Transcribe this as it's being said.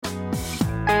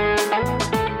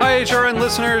HRN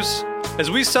listeners.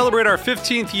 As we celebrate our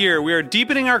 15th year, we are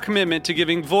deepening our commitment to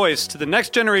giving voice to the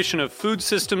next generation of food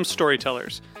systems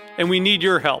storytellers, and we need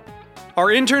your help. Our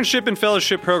internship and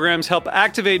fellowship programs help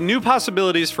activate new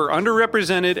possibilities for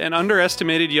underrepresented and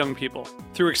underestimated young people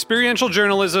through experiential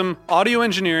journalism, audio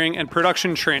engineering, and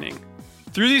production training.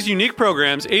 Through these unique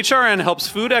programs, HRN helps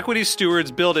food equity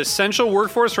stewards build essential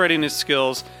workforce readiness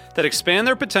skills that expand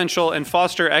their potential and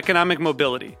foster economic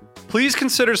mobility. Please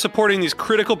consider supporting these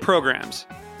critical programs.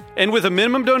 And with a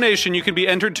minimum donation, you can be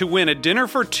entered to win a dinner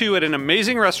for two at an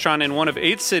amazing restaurant in one of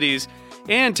 8 cities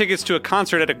and tickets to a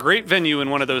concert at a great venue in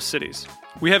one of those cities.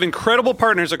 We have incredible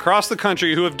partners across the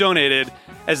country who have donated,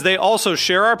 as they also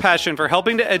share our passion for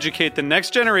helping to educate the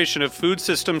next generation of food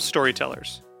systems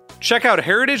storytellers. Check out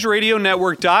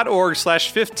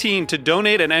heritageradionetwork.org/15 to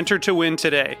donate and enter to win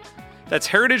today. That's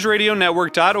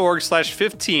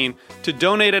heritageradionetwork.org/15 to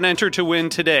donate and enter to win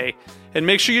today. And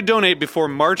make sure you donate before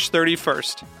March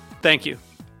 31st. Thank you.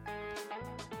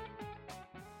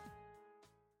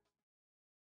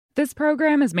 This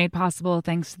program is made possible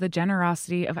thanks to the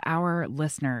generosity of our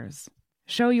listeners.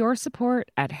 Show your support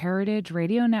at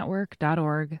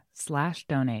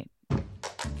heritageradionetwork.org/donate.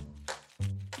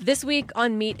 This week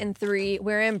on Meat and Three,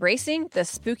 we're embracing the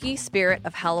spooky spirit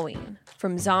of Halloween,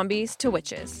 from zombies to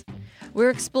witches. We're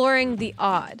exploring the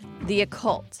odd, the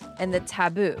occult, and the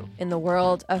taboo in the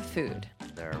world of food.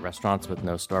 There are restaurants with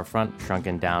no storefront,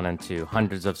 shrunken down into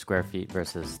hundreds of square feet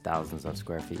versus thousands of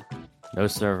square feet. No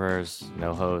servers,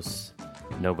 no hosts,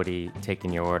 nobody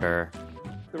taking your order.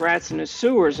 The rats in the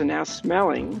sewers are now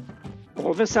smelling,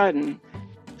 all of a sudden,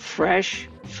 fresh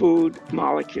food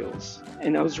molecules.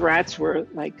 And those rats were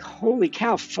like, holy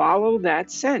cow, follow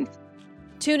that scent.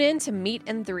 Tune in to Meat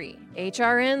and Three,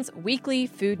 HRN's weekly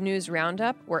food news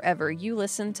roundup, wherever you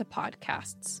listen to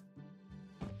podcasts.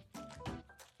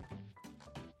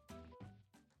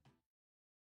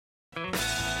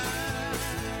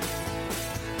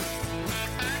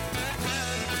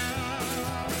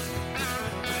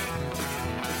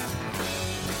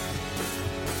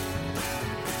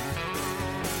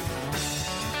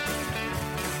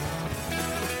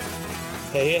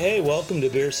 Hey, welcome to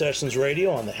Beer Sessions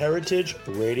Radio on the Heritage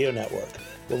Radio Network.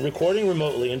 We're recording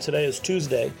remotely, and today is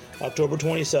Tuesday, October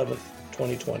 27th,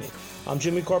 2020. I'm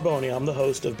Jimmy Carboni. I'm the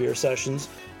host of Beer Sessions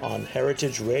on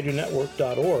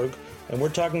heritageradionetwork.org, and we're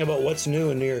talking about what's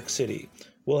new in New York City.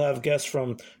 We'll have guests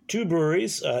from 2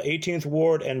 breweries, 18th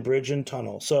Ward and Bridge and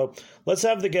Tunnel. So let's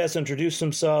have the guests introduce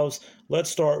themselves. Let's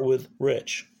start with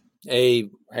Rich. Hey,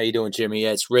 how you doing, Jimmy?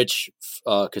 Yeah, it's Rich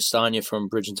Castagna from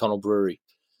Bridge and Tunnel Brewery.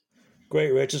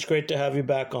 Great, Rich. It's great to have you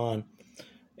back on.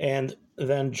 And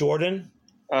then Jordan.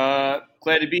 Glad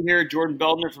to be here. Jordan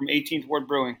Beldner from 18th Ward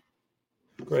Brewing.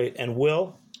 Great. And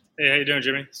Will. Hey, how you doing,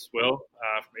 Jimmy? It's Will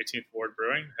from 18th Ward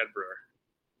Brewing, head brewer.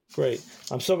 Great.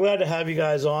 I'm so glad to have you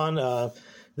guys on.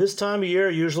 This time of year,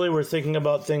 usually we're thinking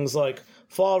about things like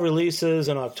fall releases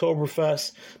and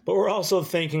Oktoberfest, but we're also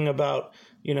thinking about,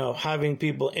 having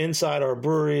people inside our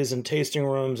breweries and tasting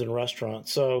rooms and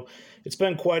restaurants. So it's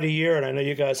been quite a year, and I know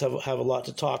you guys have a lot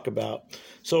to talk about.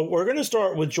 So we're going to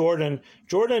start with Jordan.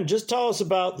 Jordan, just tell us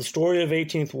about the story of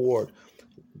 18th Ward.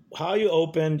 How you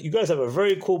opened. You guys have a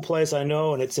very cool place, I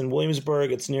know, and it's in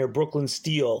Williamsburg. It's near Brooklyn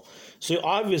Steel. So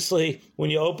obviously,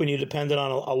 when you open, you depended on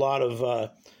a lot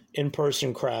of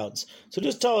in-person crowds. So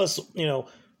just tell us,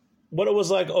 what it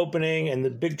was like opening and the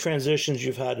big transitions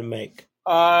you've had to make.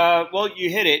 Well,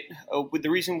 you hit it. The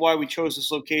reason why we chose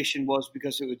this location was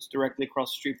because it was directly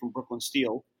across the street from Brooklyn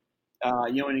Steel.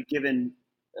 In a given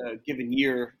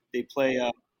year, they play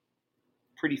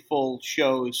pretty full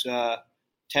shows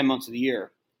 10 months of the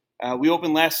year. We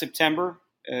opened last September,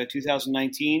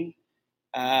 2019.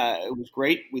 It was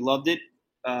great. We loved it.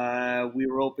 We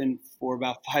were open for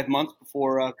about 5 months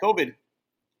before COVID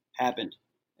happened.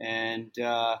 And,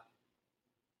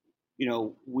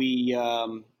 we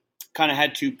kind of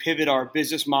had to pivot our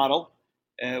business model.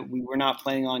 We were not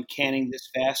planning on canning this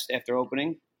fast after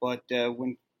opening, but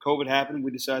when COVID happened,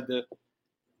 we decided to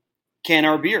can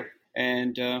our beer,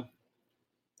 and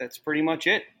that's pretty much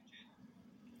it.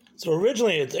 So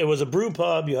originally it was a brew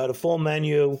pub. You had a full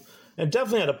menu and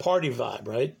definitely had a party vibe,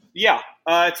 right? Yeah,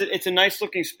 it's a nice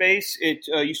looking space. It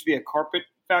used to be a carpet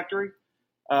factory,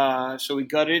 so we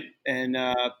gutted and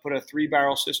put a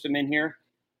 3-barrel system in here.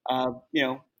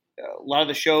 A lot of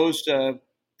the shows,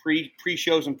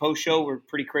 pre-shows and post-show, were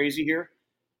pretty crazy here.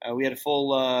 We had a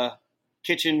full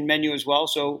kitchen menu as well,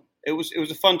 so it was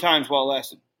a fun time while it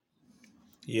lasted.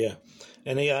 Yeah,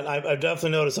 and I've definitely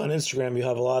noticed on Instagram you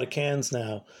have a lot of cans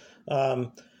now.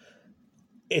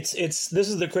 This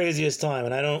is the craziest time,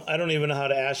 and I don't even know how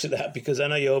to ask you that, because I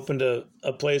know you opened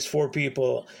a place for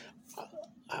people.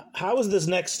 how is this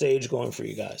next stage going for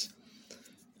you guys?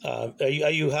 Are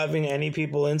you having any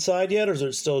people inside yet, or is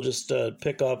it still just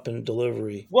pick up and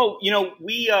delivery? Well,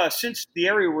 we since the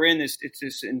area we're in it's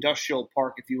this industrial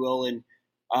park, if you will, and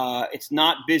it's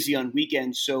not busy on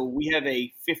weekends, so we have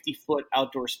a 50-foot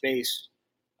outdoor space,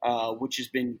 which has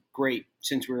been great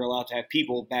since we were allowed to have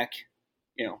people back,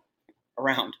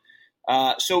 around.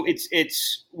 So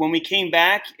it's when we came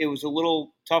back, it was a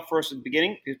little tough for us at the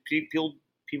beginning because people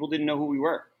didn't know who we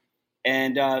were,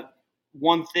 and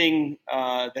one thing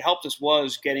that helped us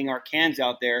was getting our cans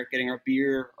out there, getting our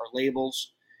beer, our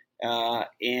labels,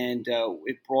 and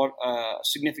it brought a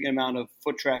significant amount of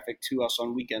foot traffic to us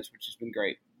on weekends, which has been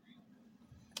great.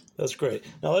 That's great.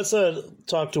 Now let's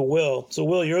talk to Will. So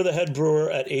Will, you're the head brewer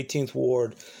at 18th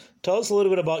Ward. Tell us a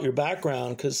little bit about your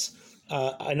background, because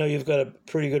I know you've got a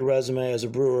pretty good resume as a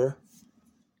brewer.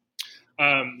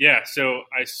 So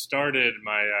I started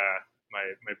my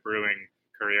my brewing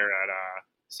career at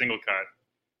Single Cut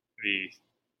maybe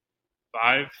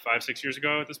 6 years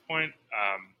ago at this point.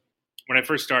 When I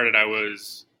first started, I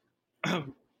was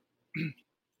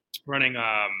running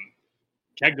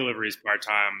keg deliveries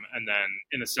part-time, and then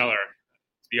in the cellar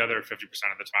the other 50%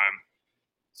 of the time.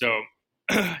 So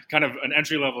kind of an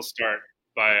entry-level start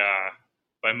by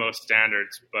most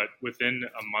standards, but within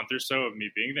a month or so of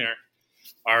me being there,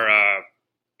 our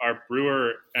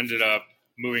brewer ended up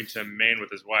moving to Maine with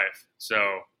his wife.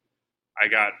 So I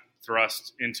got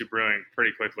thrust into brewing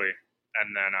pretty quickly,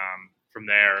 and then from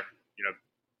there, a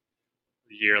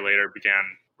year later, began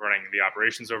running the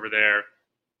operations over there,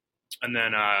 and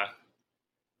then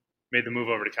made the move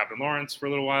over to Captain Lawrence for a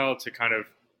little while to kind of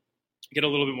get a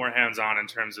little bit more hands-on in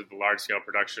terms of the large-scale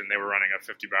production. They were running a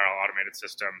 50-barrel automated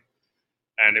system,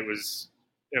 and it was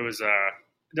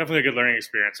definitely a good learning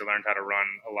experience. I learned how to run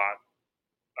a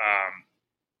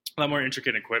lot more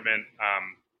intricate equipment,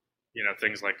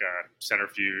 things like a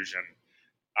centrifuge and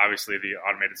obviously the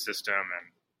automated system,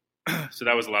 and so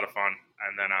that was a lot of fun.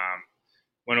 And then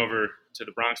went over to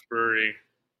the Bronx Brewery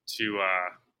to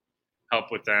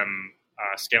help with them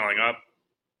scaling up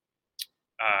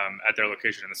at their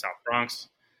location in the South Bronx.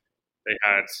 They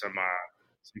had some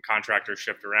contractors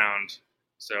shipped around,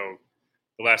 so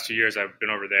the last 2 years I've been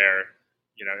over there,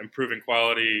 improving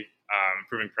quality,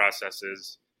 improving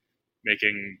processes,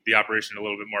 making the operation a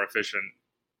little bit more efficient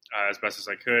as best as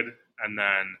I could, and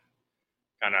then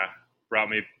kind of brought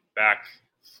me back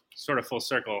sort of full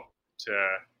circle to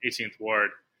 18th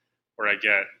Ward, where I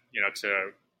get,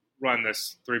 to run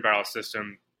this 3-barrel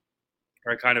system,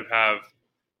 where I kind of have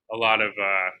a lot of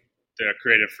the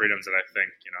creative freedoms that I think,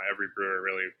 every brewer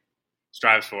really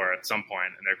strives for at some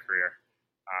point in their career.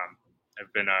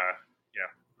 I've been,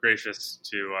 gracious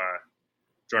to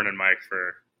Jordan and Mike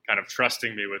for kind of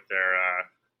trusting me with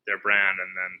their brand,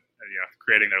 and then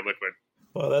creating their liquid.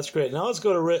 Well, that's great. Now let's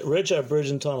go to Rich at Bridge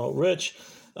and Tunnel. Rich,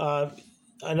 I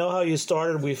know how you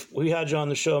started. We had you on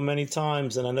the show many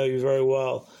times, and I know you very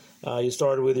well. You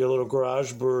started with your little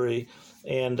garage brewery,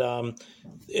 and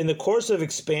in the course of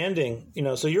expanding,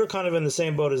 so you're kind of in the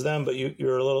same boat as them, but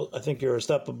you're a little. I think you're a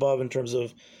step above in terms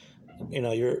of,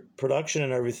 your production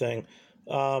and everything.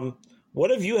 What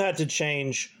have you had to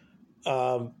change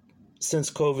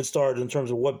since COVID started in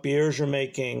terms of what beers you're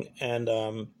making, and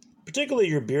particularly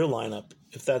your beer lineup,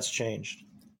 if that's changed?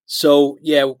 So,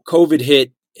 yeah, COVID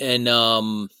hit,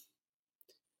 and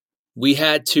we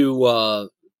had to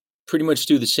pretty much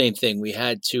do the same thing. We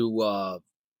had to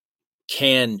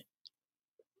can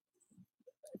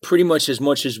pretty much as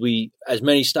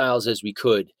many styles as we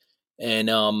could.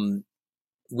 And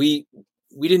we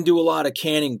didn't do a lot of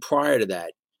canning prior to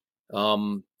that.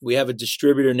 We have a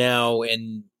distributor now,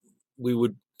 and we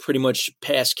would pretty much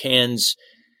pass cans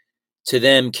to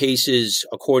them, cases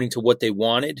according to what they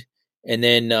wanted. And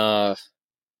then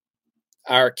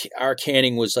our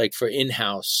canning was like for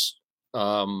in-house,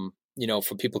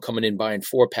 for people coming in buying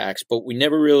 4-packs, but we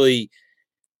never really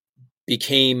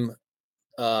became,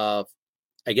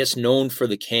 known for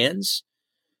the cans.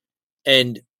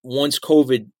 And once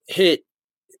COVID hit,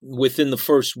 within the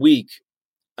first week,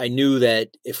 I knew that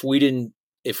if we didn't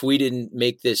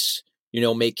make this,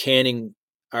 make canning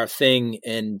our thing,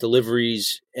 and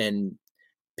deliveries and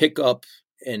pickup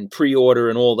and pre-order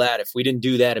and all that, if we didn't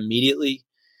do that immediately,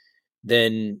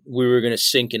 then we were going to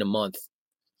sink in a month.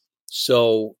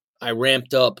 So I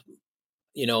ramped up,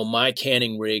 my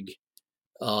canning rig.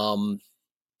 And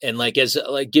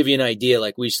give you an idea,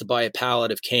 we used to buy a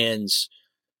pallet of cans,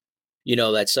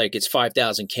 that's it's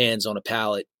 5,000 cans on a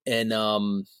pallet.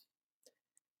 And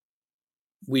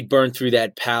we'd burn through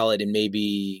that pallet in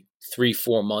maybe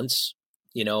 3-4 months.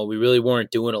 We really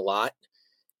weren't doing a lot.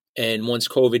 And once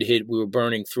COVID hit, we were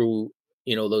burning through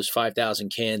those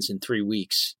 5,000 cans in 3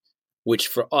 weeks, which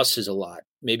for us is a lot.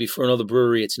 Maybe for another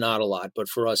brewery, it's not a lot, but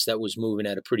for us, that was moving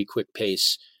at a pretty quick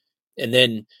pace. And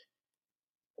then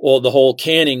the whole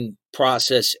canning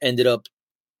process ended up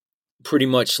pretty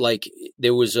much like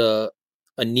there was a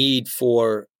need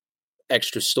for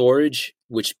extra storage,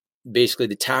 which basically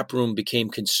the tap room became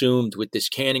consumed with this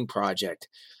canning project.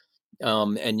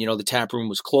 And, the tap room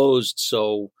was closed.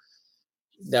 So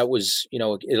that was,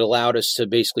 it allowed us to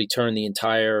basically turn the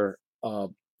entire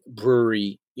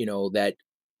brewery, that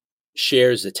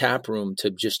shares the tap room, to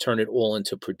just turn it all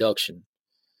into production.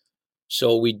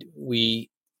 So we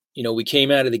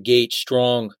came out of the gate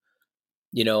strong,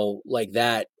 like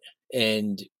that.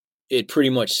 And it pretty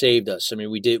much saved us. I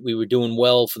mean, we were doing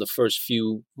well for the first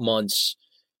few months.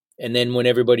 And then when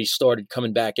everybody started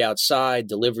coming back outside,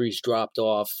 deliveries dropped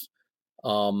off.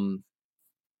 And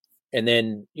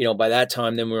then, by that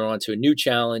time, then we were on to a new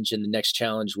challenge, and the next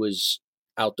challenge was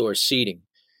outdoor seating.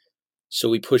 So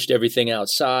we pushed everything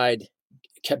outside,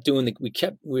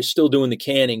 we're still doing the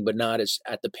canning, but not as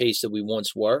at the pace that we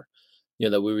once were,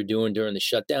 that we were doing during the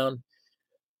shutdown.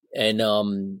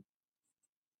 And,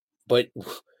 but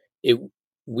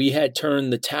we had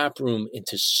turned the tap room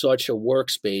into such a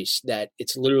workspace that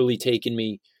it's literally taken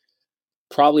me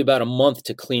probably about a month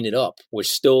to clean it up.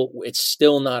 It's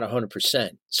still not 100%.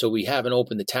 So we haven't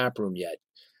opened the tap room yet,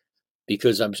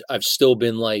 because I've still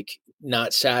been like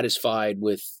not satisfied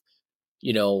with,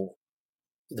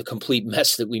 the complete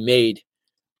mess that we made,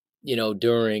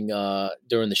 during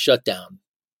the shutdown.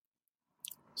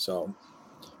 So,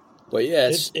 but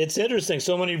yeah, it's interesting.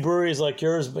 So many breweries like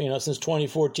yours, since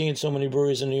 2014, so many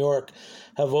breweries in New York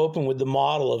have opened with the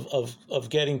model of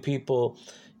getting people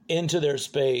into their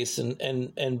space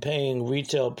and paying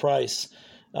retail price.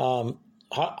 How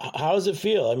does it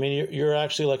feel? I mean, you're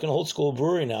actually like an old school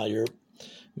brewery now. You're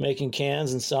making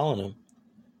cans and selling them.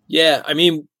 Yeah, I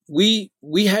mean, we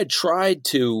had tried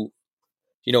to,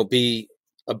 be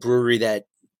a brewery that,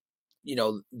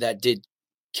 that did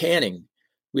canning.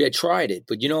 We had tried it,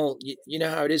 but you know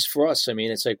how it is for us. I mean,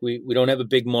 it's like we don't have a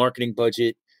big marketing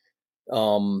budget.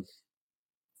 We're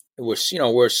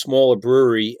a smaller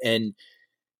brewery, and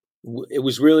it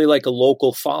was really like a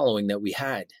local following that we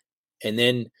had. And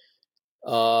then,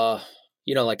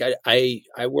 like I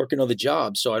work another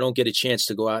job, so I don't get a chance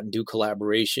to go out and do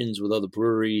collaborations with other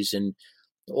breweries, and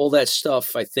all that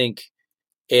stuff, I think,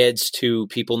 adds to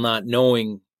people not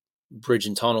knowing Bridge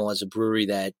and Tunnel as a brewery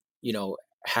that,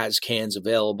 has cans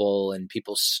available, and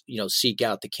people, seek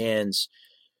out the cans.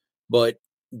 But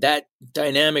that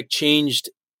dynamic changed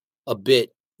a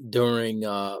bit during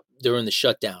the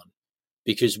shutdown,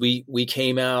 because we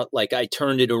came out, like I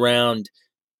turned it around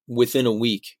within a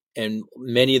week, and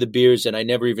many of the beers that I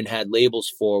never even had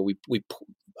labels for,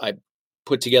 I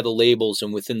put together labels,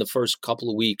 and within the first couple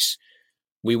of weeks,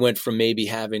 we went from maybe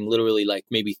having literally like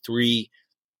maybe 3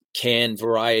 can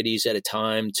varieties at a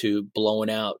time to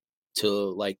blowing out to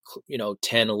like,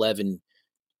 10, 11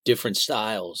 different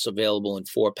styles available in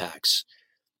 4-packs.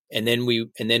 And then we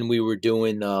were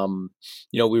doing,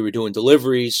 we were doing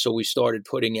deliveries. So we started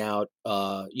putting out,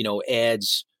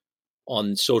 ads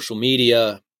on social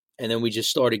media. And then we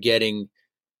just started getting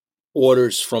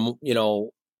orders from,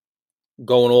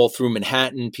 going all through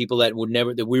Manhattan, people that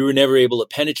we were never able to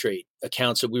penetrate,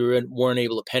 accounts that we weren't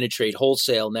able to penetrate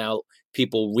wholesale. Now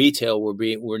people retail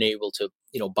weren't able to,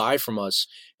 buy from us,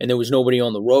 and there was nobody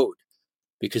on the road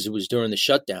because it was during the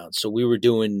shutdown. So we were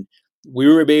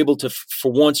able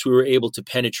to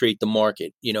penetrate the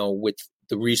market, with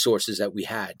the resources that we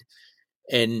had.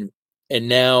 And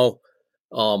now,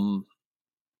 now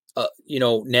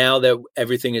that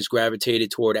everything is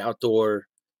gravitated toward outdoor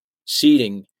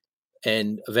seating,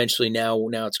 and eventually now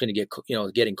it's going to get,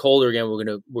 getting colder again, we're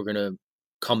going to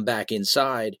come back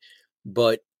inside,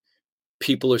 but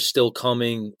people are still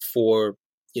coming for,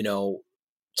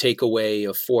 takeaway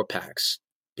of 4-packs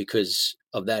because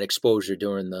of that exposure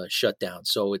during the shutdown.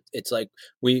 So it's like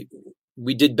we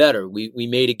did better. We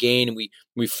made a gain, and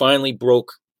we finally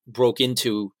broke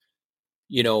into,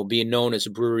 being known as a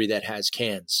brewery that has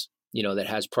cans, that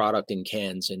has product in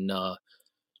cans. And,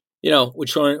 we're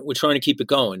trying to keep it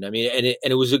going. I mean, and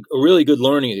it was a really good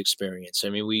learning experience. I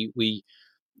mean,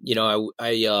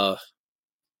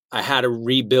 I had to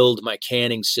rebuild my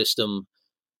canning system.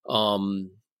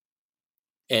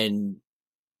 And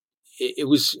it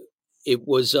was,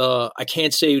 I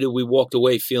can't say that we walked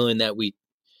away feeling that we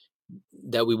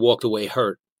walked away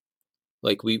hurt.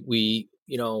 Like we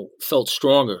felt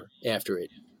stronger after it,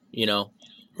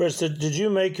 Rich, did you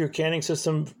make your canning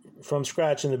system from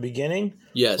scratch in the beginning?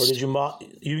 Yes. Or did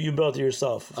you built it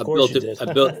yourself? I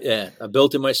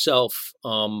built it myself.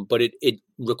 But it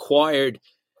required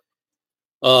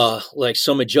like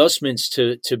some adjustments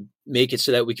to make it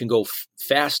so that we can go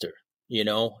faster, and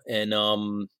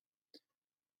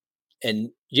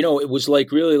it was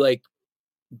like really like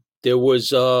there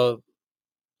was like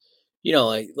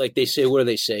they say, what do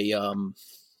they say?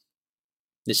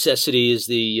 Necessity is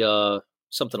the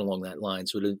something along that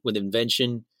lines with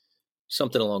invention,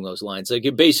 something along those lines. Like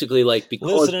it basically like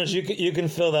because listeners, you can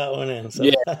fill that one in. So.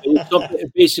 Yeah, it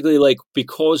was basically like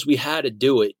because we had to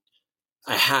do it,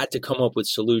 I had to come up with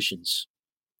solutions,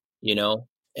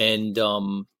 and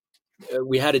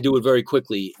we had to do it very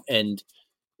quickly. And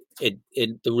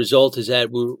the result is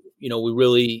that we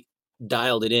really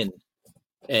dialed it in,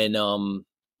 and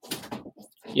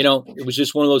it was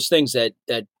just one of those things that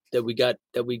we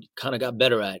kind of got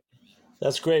better at.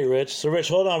 That's great, Rich. So, Rich,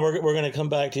 hold on. We're going to come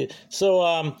back to you.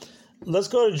 So, let's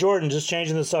go to Jordan, just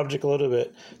changing the subject a little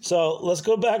bit. So, let's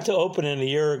go back to opening a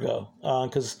year ago,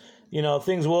 because,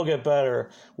 things will get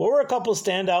better. What were a couple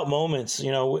standout moments,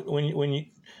 when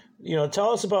you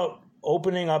tell us about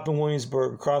opening up in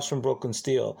Williamsburg across from Brooklyn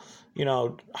Steel?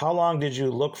 How long did you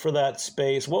look for that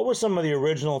space? What were some of the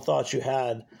original thoughts you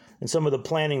had and some of the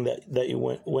planning that you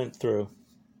went through?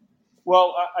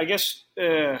 Well, I guess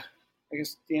to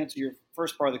answer your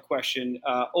first part of the question,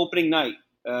 opening night,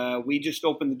 we just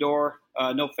opened the door,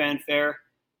 no fanfare.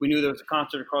 We knew there was a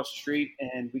concert across the street,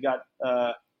 and we got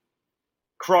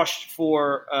crushed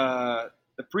for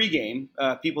the pregame.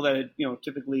 People that had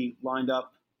typically lined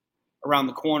up around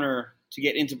the corner to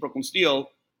get into Brooklyn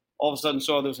Steel, all of a sudden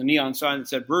saw there was a neon sign that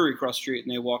said brewery across the street,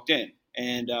 and they walked in.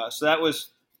 And so that was,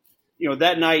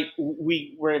 that night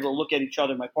we were able to look at each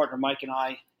other, my partner Mike and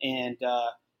I,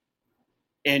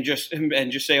 and just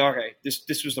say, okay,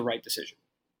 this was the right decision.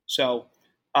 So,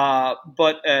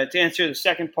 but to answer the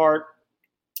second part,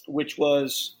 which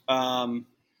was how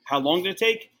long did it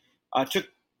take? It took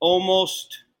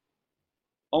almost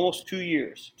 2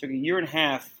 years. It took a year and a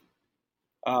half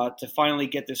to finally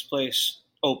get this place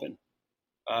open.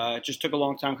 It just took a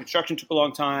long time. Construction took a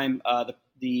long time.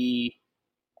 The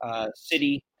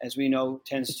city, as we know,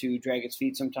 tends to drag its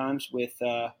feet sometimes with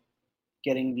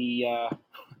getting the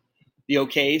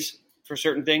okays for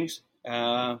certain things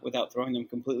without throwing them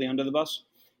completely under the bus.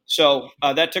 So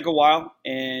that took a while,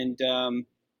 and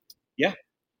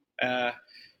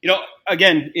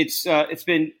again, it's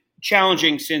been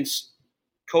challenging since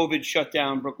COVID shut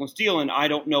down Brooklyn Steel, and I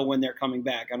don't know when they're coming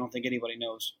back. I don't think anybody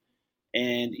knows.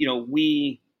 And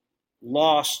we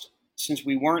lost, since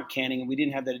we weren't canning and we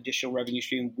didn't have that additional revenue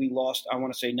stream. We lost, I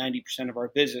want to say, 90% of our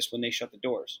business when they shut the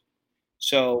doors.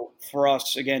 So for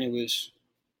us, again, it was,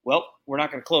 well, we're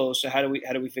not going to close. So how do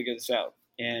we figure this out?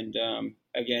 And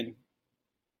again,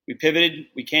 we pivoted.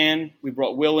 We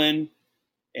brought Will in,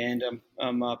 and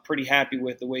I'm pretty happy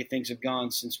with the way things have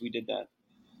gone since we did that.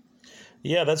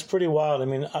 Yeah, that's pretty wild. I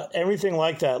mean, everything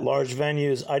like that, large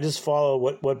venues, I just follow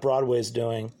what Broadway's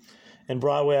doing. And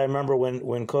Broadway, I remember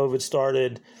when COVID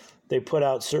started, they put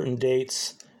out certain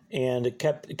dates, and it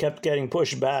kept getting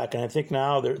pushed back. And I think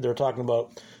now they're talking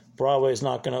about Broadway's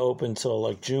not going to open until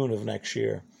like June of next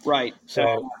year. Right.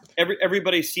 So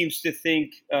everybody seems to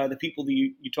think, the people that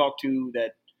you talk to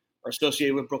that are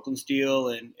associated with Brooklyn Steel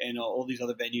and all these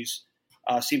other venues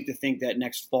seem to think that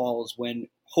next fall is when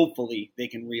hopefully they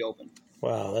can reopen.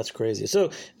 Wow, that's crazy.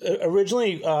 So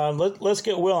originally, let's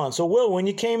get Will on. So Will, when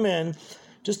you came in,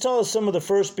 just tell us some of the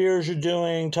first beers you're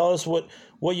doing. Tell us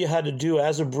what you had to do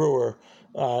as a brewer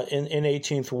in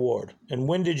 18th Ward. And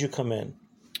when did you come in?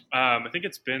 I think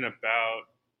it's been about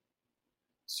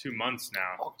 2 months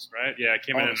now, right? Yeah, I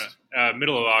came in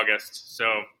middle of August.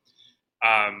 So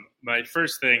my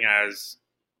first thing as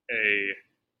a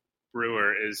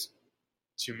brewer is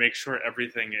to make sure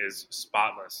everything is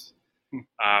spotless.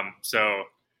 So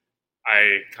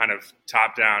I kind of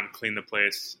top down clean the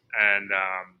place, and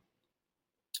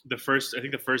the first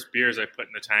beers I put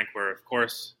in the tank were, of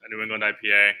course, a New England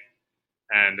IPA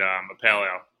and a pale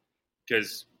ale,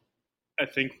 because I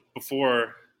think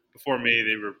before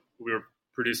me we were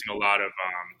producing a lot of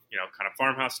kind of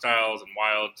farmhouse styles and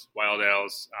wild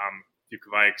ales,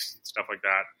 Vikes, stuff like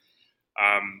that.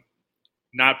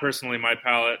 Not personally my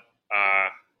palate,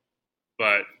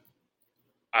 but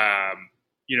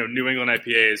New England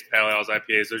IPAs, pale ales,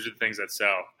 IPAs, those are the things that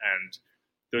sell, and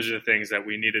those are the things that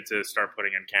we needed to start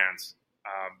putting in cans.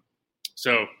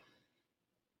 So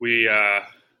we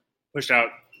pushed out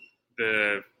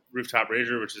the Rooftop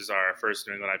Rager, which is our first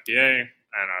New England IPA,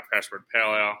 and our Password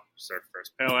Pale Ale, which is our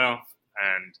first pale ale.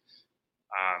 And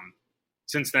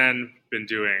since then,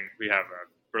 we have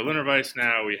Berliner Weiss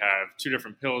now. We have 2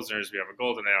 different Pilsners. We have a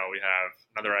Golden Ale. We have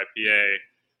another IPA.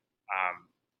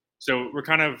 So we're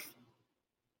kind of,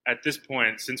 at this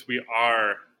point, since we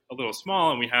are a little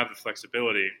small and we have the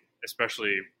flexibility,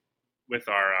 especially with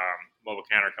our mobile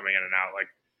canner coming in and out, like,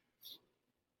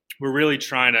 we're really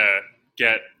trying to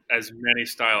get as many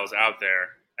styles out there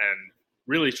and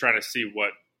really trying to see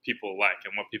what people like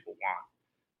and what people want.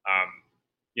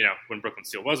 When Brooklyn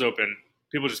Steel was open,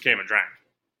 people just came and drank.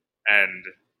 And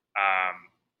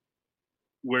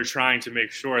we're trying to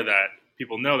make sure that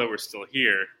people know that we're still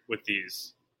here with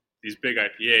these big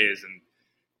IPAs. And,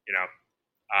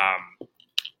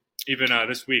 even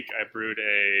this week I brewed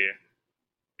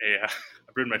I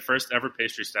brewed my first ever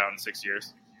pastry stout in 6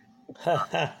 years.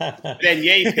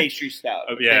 Beignet pastry stout.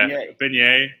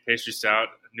 Beignet pastry stout,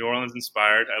 New Orleans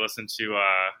inspired. I listened to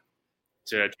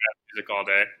jazz music all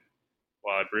day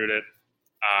while I brewed it.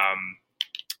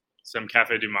 Some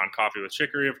Café du Monde coffee with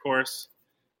chicory, of course,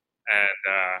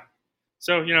 and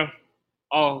so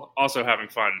all also having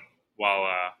fun while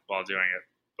doing it.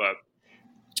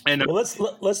 Well,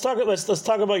 let's talk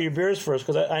about your beers first,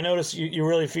 because I noticed you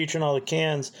really feature in all the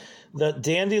cans. The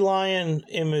Dandelion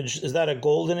image, is that a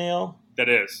golden ale? That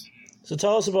is. So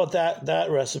tell us about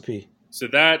that recipe. So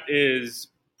that is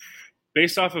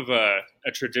based off of a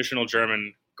traditional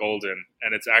German golden,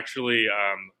 and it's actually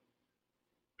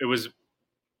it was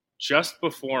just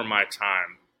before my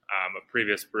time. A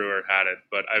previous brewer had it,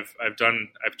 but I've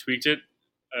tweaked it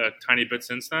a tiny bit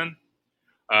since then.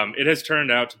 It has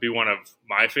turned out to be one of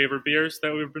my favorite beers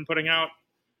that we've been putting out.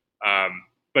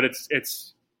 But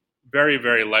it's very,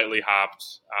 very lightly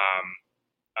hopped,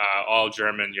 all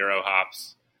German Euro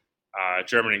hops,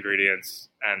 German ingredients,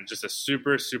 and just a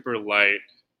super, super light,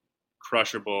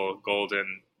 crushable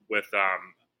golden with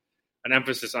an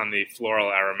emphasis on the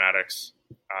floral aromatics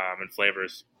and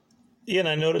flavors. Yeah, and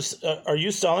I noticed, are you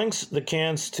selling the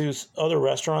cans to other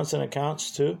restaurants and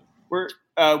accounts too?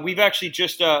 We've actually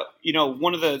just,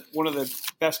 one of the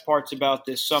best parts about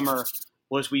this summer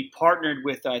was we partnered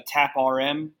with Tap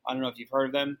RM. I don't know if you've heard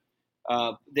of them.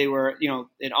 They were,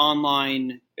 an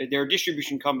online. They're a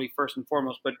distribution company first and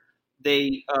foremost, but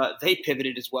they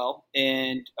pivoted as well,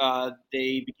 and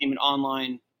they became an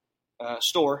online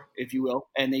store, if you will,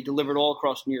 and they delivered all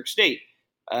across New York State.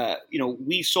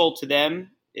 We sold to them.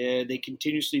 They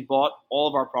continuously bought all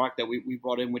of our product that we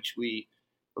brought in, which we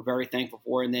were very thankful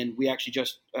for. And then we actually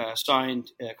just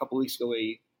signed a couple of weeks ago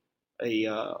a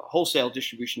wholesale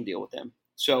distribution deal with them.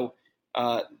 So,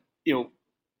 they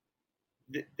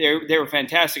were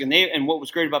fantastic. And what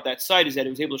was great about that site is that it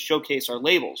was able to showcase our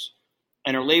labels.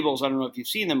 And our labels, I don't know if you've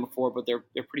seen them before, but they're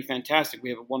pretty fantastic. We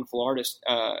have a wonderful artist,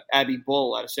 Abby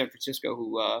Bull, out of San Francisco,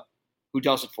 who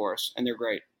does it for us, and they're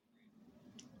great.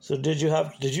 So did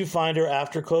you find her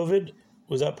after COVID?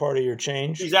 Was that part of your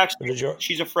change? She's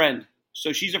a friend.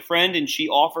 So she's a friend, and she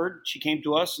came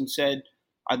to us and said,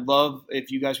 I'd love if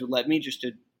you guys would let me just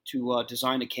to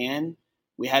design a can.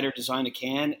 We had her design a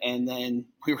can, and then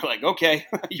we were like, okay,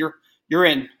 you're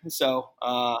in. So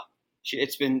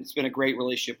it's been a great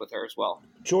relationship with her as well.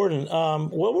 Jordan,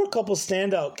 what were a couple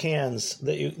standout cans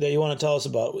that you want to tell us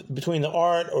about between the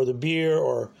art or the beer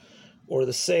or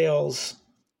the sales?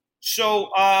 So,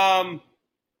 I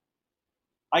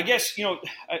guess,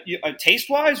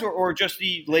 taste-wise or just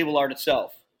the label art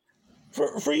itself?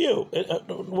 For you,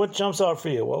 what jumps out for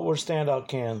you? What were standout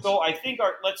cans? So I think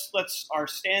our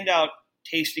standout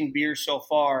tasting beer so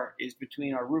far is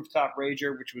between our Rooftop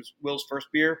Rager, which was Will's first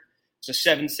beer. It's a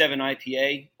 7.7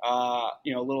 IPA, a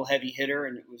little heavy hitter,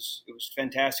 and it was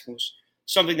fantastic. It was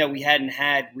something that we hadn't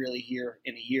had really here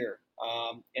in a year.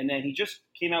 And then he just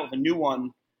came out with a new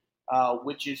one,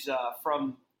 which is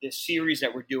from this series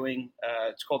that we're doing.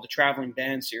 It's called the Traveling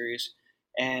Band series,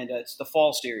 and it's the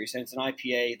fall series, and it's an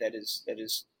IPA that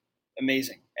is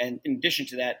amazing. And in addition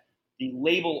to that, the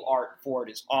label art for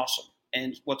it is awesome.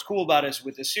 And what's cool about it is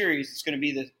with the series, it's going to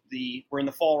be we're in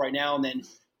the fall right now, and then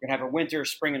we're going to have a winter,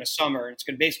 spring, and a summer. And it's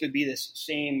going to basically be this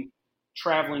same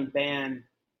Traveling Band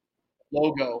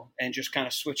logo, and just kind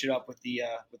of switch it up with the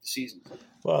seasons.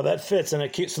 Well, that fits, and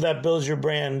so that builds your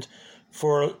brand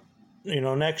for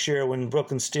next year when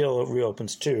Brooklyn Steel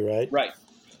reopens too, right? Right.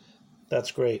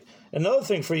 That's great. Another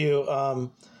thing for you,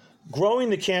 growing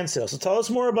the can sales. So tell us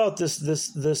more about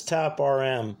this Tap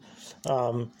RM.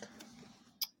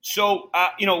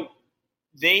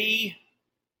 They,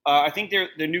 I think they're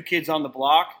the new kids on the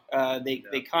block.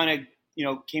 They kind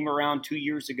of came around 2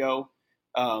 years ago.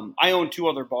 I own 2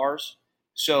 other bars,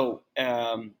 so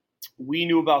we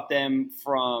knew about them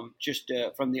from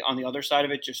on the other side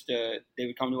of it. They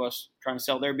would come to us trying to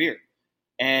sell their beer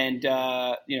and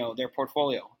their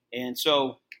portfolio. And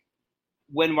so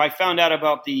when I found out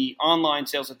about the online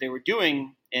sales that they were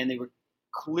doing, and they were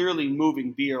clearly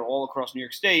moving beer all across New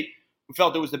York State, we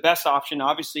felt it was the best option.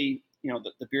 Obviously,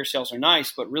 the beer sales are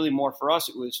nice, but really more for us,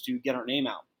 it was to get our name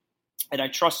out. And I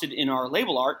trusted in our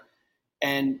label art,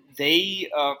 and they,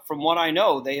 from what I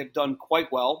know, they have done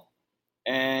quite well.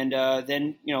 And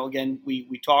then, again,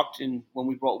 we talked, and when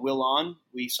we brought Will on,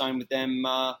 we signed with them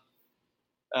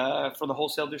for the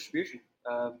wholesale distribution.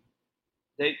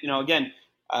 They, again,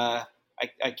 I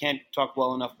can't talk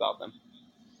well enough about them.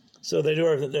 So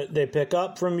they pick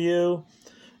up from you,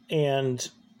 and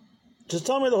just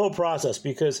tell me the whole process,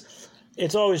 because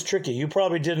it's always tricky. You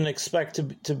probably didn't expect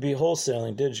to be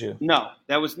wholesaling, did you? No,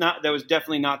 that was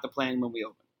definitely not the plan when we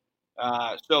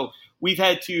opened. So we've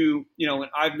had to, and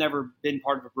I've never been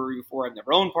part of a brewery before. I've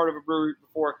never owned part of a brewery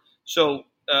before. So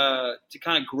to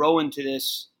kind of grow into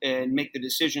this and make the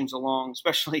decisions along,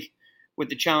 especially with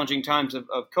the challenging times of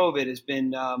COVID, has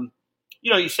been,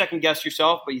 you second guess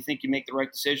yourself, but you think you make the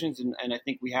right decisions, and I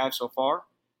think we have so far.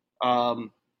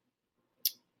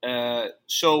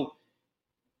 So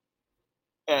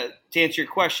to answer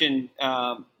your question,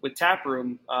 with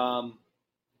Taproom,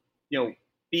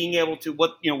 being able to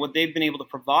what they've been able to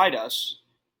provide us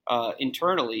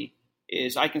internally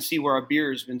is I can see where our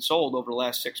beer has been sold over the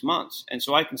last 6 months, and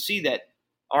so I can see that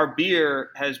our beer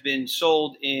has been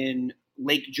sold in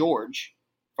Lake George,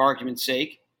 for argument's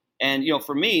sake. And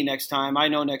for me, next time, I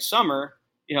know next summer,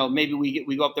 maybe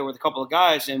we go up there with a couple of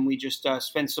guys and we just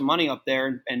spend some money up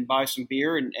there and buy some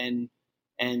beer, and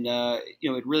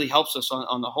it really helps us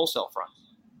on the wholesale front.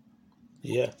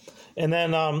 Yeah. And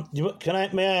then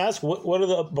may I ask, what are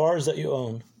the bars that you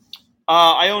own?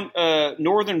 I own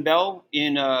Northern Bell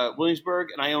in Williamsburg,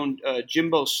 and I own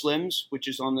Jimbo Slims, which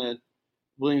is on the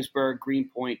Williamsburg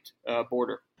Greenpoint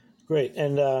border. Great.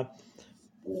 And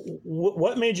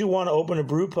what made you want to open a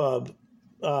brew pub?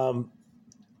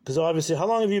 Because obviously, how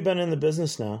long have you been in the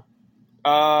business now?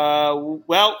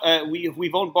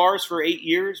 We've owned bars for 8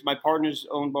 years. My partners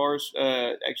own bars,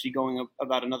 actually going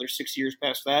about another 6 years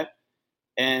past that.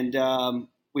 And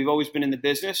we've always been in the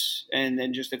business. And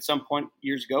then just at some point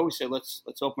years ago, we said, let's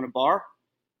open a bar.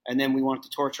 And then we wanted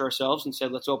to torture ourselves and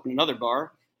said, let's open another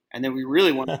bar. And then we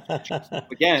really wanted to torture ourselves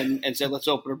again and said, let's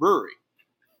open a brewery.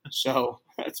 So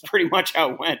that's pretty much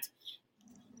how it went.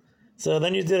 So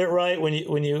then you did it right when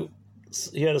you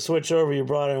had to switch over. You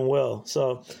brought in Will.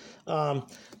 So,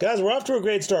 guys, we're off to a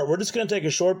great start. We're just going to take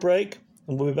a short break,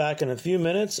 and we'll be back in a few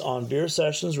minutes on Beer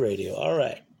Sessions Radio. All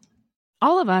right.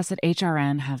 All of us at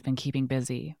HRN have been keeping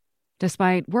busy,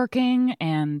 despite working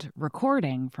and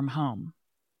recording from home.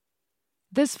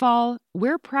 This fall,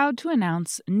 we're proud to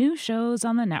announce new shows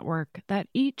on the network that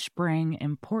each bring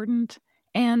important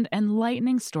and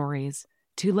enlightening stories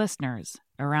to listeners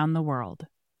around the world.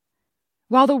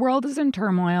 While the world is in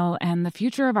turmoil and the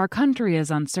future of our country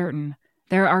is uncertain,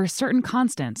 there are certain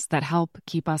constants that help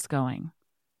keep us going.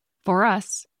 For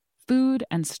us, food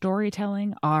and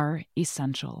storytelling are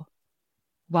essential.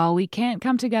 While we can't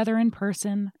come together in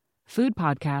person, food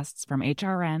podcasts from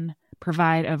HRN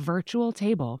provide a virtual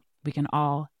table we can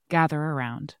all gather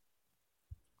around.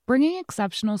 Bringing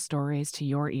exceptional stories to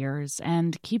your ears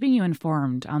and keeping you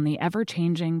informed on the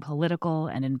ever-changing political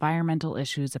and environmental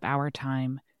issues of our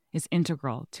time is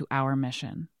integral to our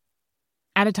mission.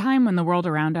 At a time when the world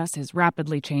around us is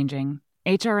rapidly changing,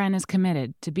 HRN is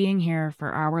committed to being here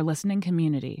for our listening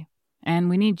community, and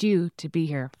we need you to be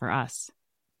here for us.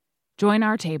 Join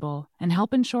our table and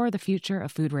help ensure the future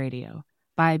of food radio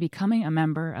by becoming a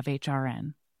member of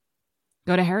HRN.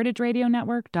 Go to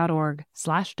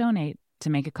heritageradionetwork.org/donate to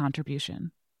make a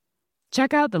contribution.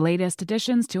 Check out the latest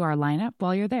additions to our lineup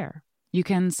while you're there. You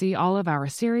can see all of our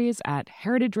series at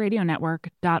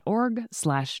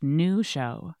heritageradionetwork.org/new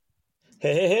show.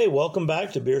 Hey, welcome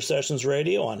back to Beer Sessions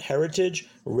Radio on Heritage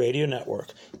Radio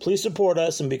Network. Please support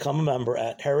us and become a member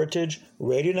at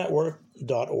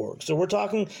heritageradionetwork.org. So we're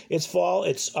talking, it's fall,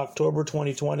 it's October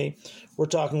 2020. We're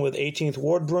talking with 18th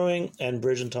Ward Brewing and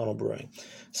Bridge and Tunnel Brewing.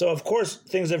 So, of course,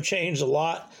 things have changed a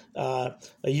lot. A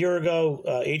year ago,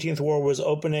 18th Ward was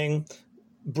opening.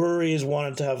 Breweries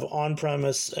wanted to have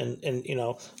on-premise and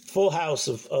full house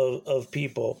of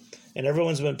people. And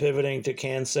everyone's been pivoting to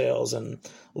can sales and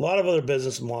a lot of other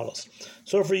business models.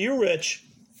 So for you, Rich,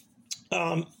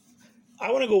 I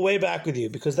want to go way back with you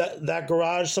because that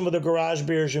garage, some of the garage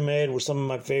beers you made were some of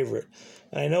my favorite.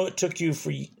 And I know it took you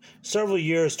for several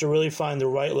years to really find the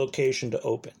right location to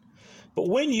open. But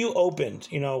when you opened,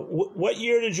 what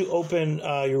year did you open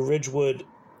your Ridgewood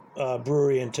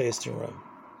brewery and tasting room?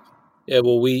 Yeah,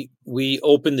 well, we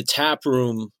opened the tap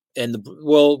room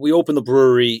we opened the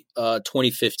brewery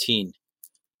 2015.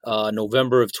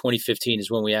 November of 2015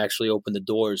 is when we actually opened the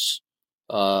doors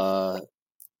to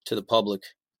the public.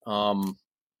 I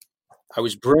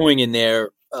was brewing in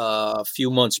there a few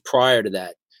months prior to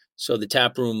that, so the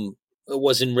tap room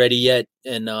wasn't ready yet.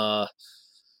 And well,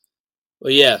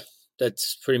 yeah,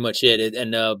 that's pretty much it.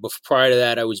 And prior to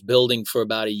that, I was building for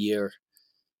about a year.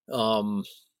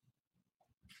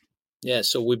 Yeah,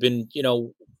 so we've been,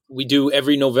 we do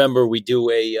every November we do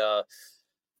an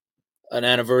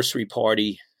anniversary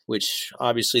party, which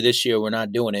obviously this year we're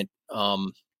not doing it.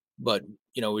 But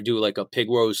we do like a pig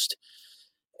roast,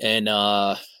 and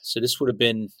so this would have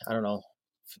been, I don't know,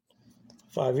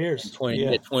 5 years.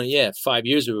 20, 5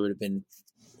 years it would have been.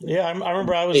 Yeah, I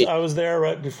remember I was there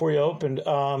right before you opened.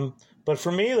 But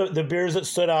for me, the beers that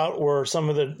stood out were some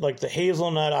of the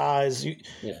hazelnut eyes.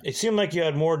 It seemed like you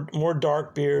had more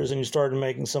dark beers, and you started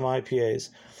making some IPAs.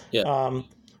 Yeah.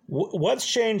 What's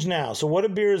changed now? So what are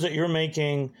beers that you're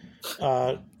making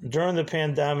during the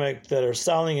pandemic that are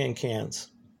selling in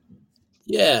cans?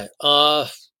 Yeah. I'm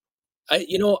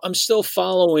still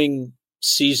following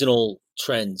seasonal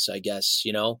trends, I guess.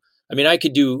 I mean, I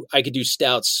could do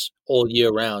stouts all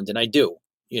year round, and I do.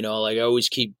 Like I always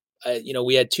keep.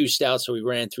 We had 2 stouts that we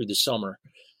ran through the summer.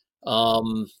 I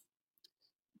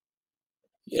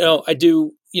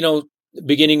do. The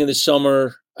beginning of the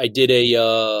summer, I did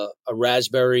a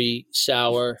raspberry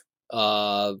sour.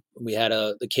 We had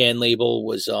the can label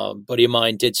was a buddy of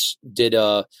mine did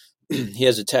he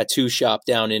has a tattoo shop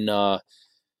down in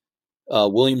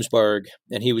Williamsburg,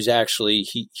 and he was actually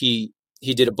he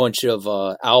did a bunch of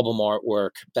album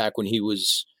artwork back when he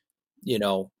was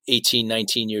 18,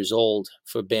 19 years old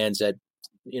for bands that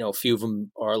a few of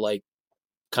them are like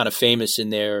kind of famous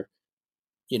in their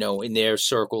in their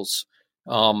circles.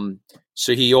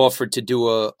 So he offered to do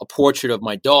a portrait of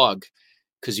my dog,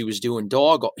 because he was doing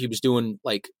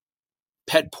like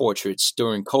pet portraits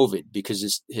during COVID,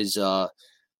 because his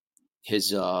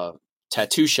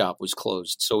tattoo shop was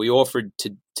closed. So he offered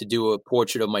to do a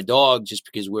portrait of my dog, just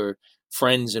because we're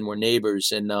friends and we're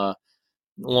neighbors. And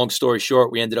long story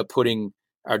short, we ended up putting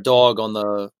our dog on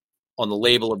the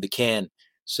label of the can.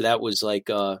 So that was like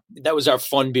that was our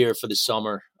fun beer for the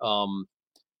summer.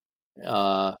 It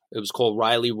was called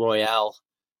Riley Royale.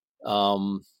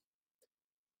 Kind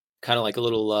of like a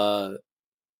little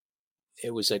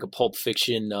it was like a Pulp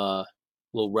Fiction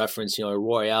little reference, a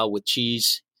Royale with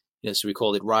cheese. So we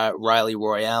called it Riley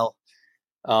Royale.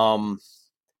 And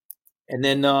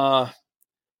then I've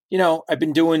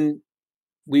been doing.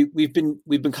 We've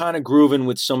been kind of grooving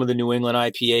with some of the New England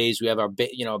IPAs. We have our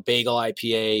bagel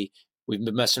IPA. We've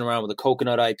been messing around with a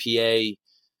coconut IPA.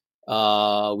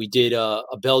 We did a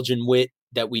Belgian wit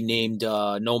that we named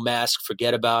No Mask,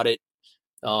 Forget About It,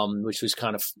 which was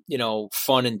kind of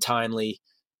fun and timely.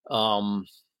 And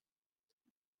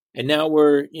now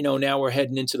we're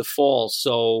heading into the fall,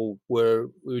 so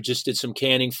we just did some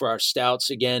canning for our stouts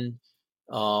again.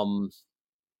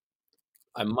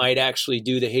 I might actually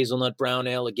do the hazelnut brown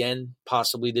ale again,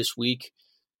 possibly this week.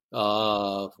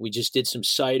 We just did some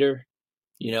cider.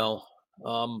 We're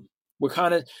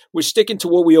sticking to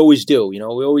what we always do. We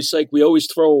always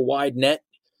throw a wide net,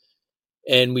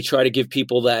 and we try to give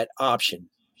people that option.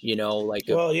 And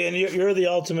you're the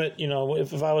ultimate.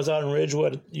 If I was out in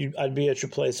Ridgewood, I'd be at your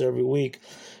place every week.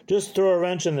 Just throw a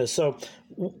wrench in this. So,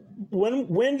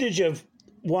 when did you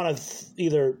want to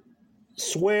either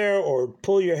swear or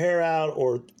pull your hair out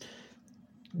or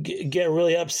get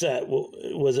really upset?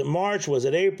 Was it March? Was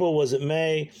it April? Was it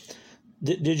May?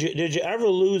 Did you ever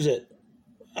lose it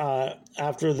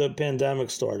after the pandemic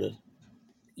started?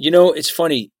 It's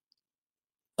funny.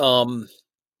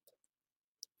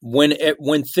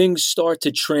 When things start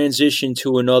to transition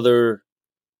to another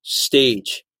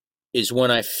stage is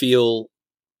when I feel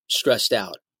stressed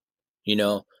out.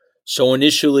 So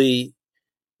initially,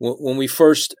 when we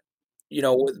first,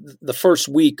 the first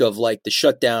week of like the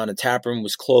shutdown, a tap room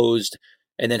was closed,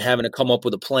 and then having to come up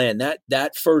with a plan,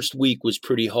 that first week was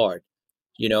pretty hard,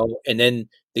 and then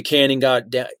the canning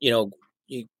got down, you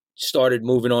started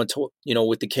moving on to,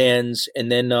 with the cans,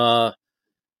 and then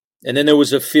there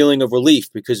was a feeling of relief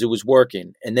because it was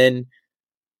working. And then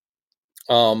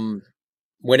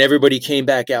when everybody came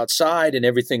back outside and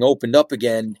everything opened up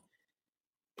again,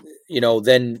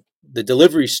 then the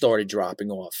delivery started dropping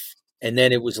off. And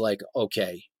then it was like,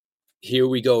 okay, here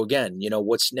we go again.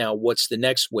 What's the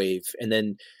next wave? And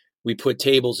then we put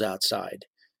tables outside,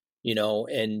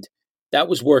 and that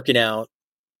was working out.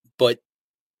 But,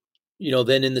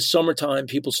 then in the summertime,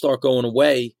 people start going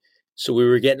away. So we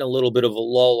were getting a little bit of a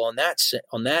lull on that,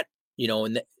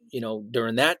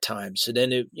 during that time. So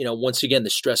then, once again, the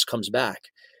stress comes back.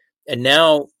 And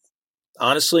now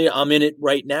honestly, I'm in it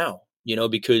right now,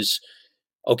 because,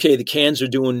 okay, the cans are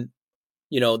doing,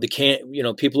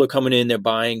 people are coming in, they're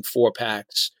buying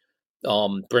 4-packs,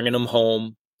 bringing them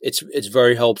home. It's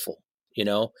very helpful,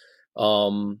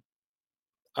 um,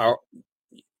 our,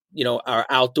 our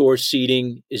outdoor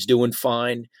seating is doing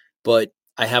fine, but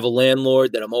I have a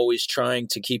landlord that I'm always trying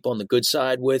to keep on the good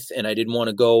side with. And I didn't want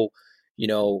to go,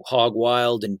 hog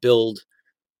wild and build,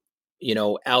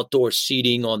 outdoor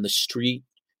seating on the street,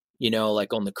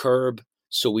 like on the curb.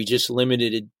 So we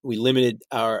limited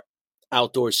our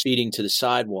outdoor seating to the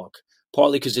sidewalk,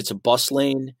 partly because it's a bus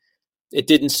lane. It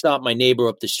didn't stop my neighbor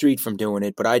up the street from doing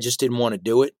it, but I just didn't want to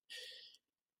do it.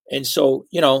 And so,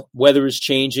 weather is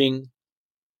changing.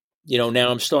 Now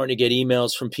I'm starting to get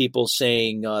emails from people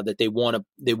saying that they want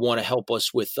to help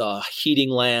us with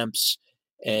heating lamps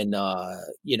and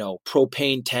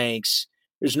propane tanks.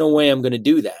 There's no way I'm going to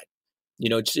do that.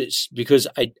 It's just because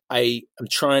I'm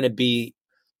trying to be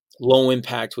low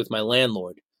impact with my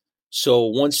landlord. So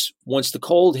once the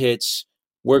cold hits,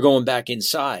 we're going back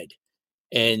inside,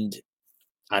 and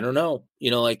I don't know.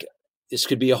 Like, this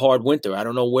could be a hard winter. I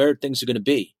don't know where things are going to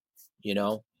be.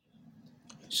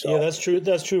 So. Yeah, that's true.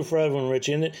 That's true for everyone,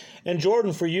 Richie. And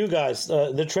Jordan, for you guys,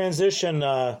 the transition,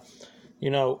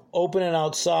 opening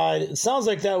outside. It sounds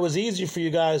like that was easy for you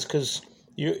guys because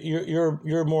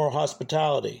you're more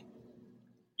hospitality.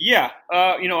 Yeah,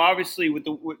 obviously with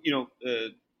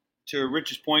to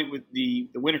Rich's point, with the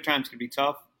winter times can be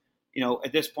tough.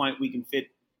 At this point we can fit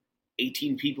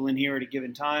 18 people in here at a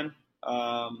given time.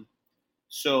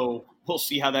 So we'll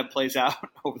see how that plays out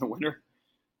over the winter.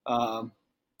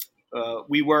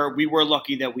 We were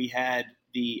lucky that we had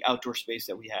the outdoor space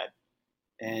that we had,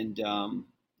 and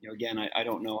again, I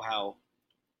don't know how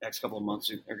the next couple of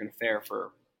months are going to fare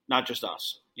for not just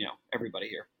us, everybody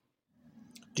here.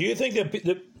 Do you think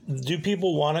that do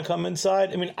people want to come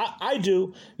inside? I mean, I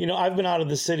do. I've been out of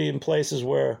the city in places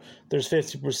where there's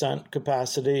 50%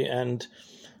 capacity, and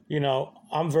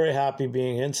I'm very happy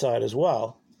being inside as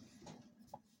well.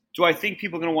 Do I think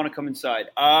people are going to want to come inside?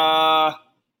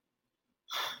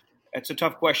 That's a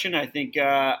tough question. I think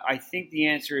the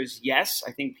answer is yes.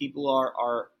 I think people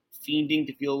are fiending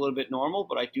to feel a little bit normal,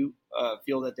 but I do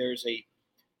feel that there's a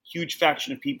huge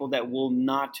faction of people that will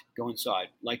not go inside.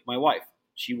 Like my wife,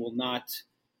 she will not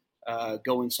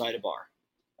go inside a bar,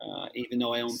 even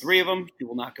though I own 3 of them. She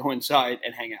will not go inside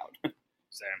and hang out.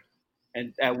 Same.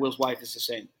 And Will's wife is the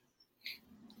same.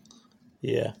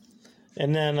 Yeah,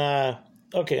 and then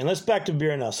okay, and let's back to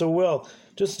beer now. So Will,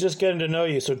 just getting to know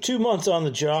you. So 2 months on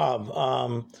the job.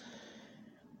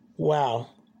 Wow.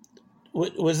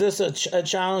 Was this a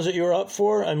challenge that you were up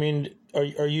for? I mean,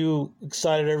 are you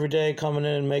excited every day coming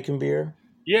in and making beer?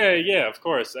 Yeah, of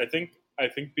course. I think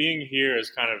being here has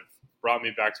kind of brought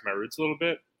me back to my roots a little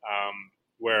bit,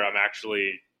 where I'm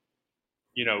actually,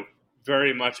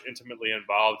 very much intimately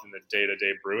involved in the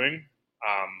day-to-day brewing,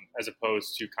 as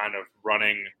opposed to kind of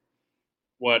running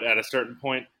what at a certain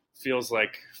point feels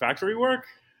like factory work.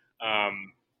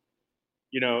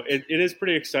 It is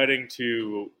pretty exciting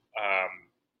to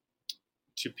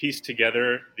piece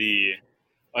together the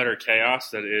utter chaos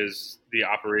that is the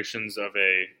operations of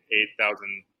a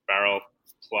 8,000 barrel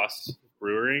plus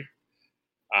brewery.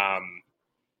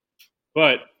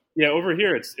 But yeah, over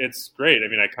here it's great. I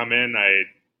mean, I come in,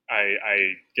 I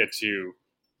get to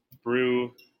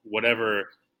brew whatever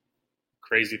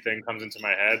crazy thing comes into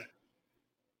my head,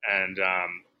 and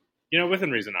within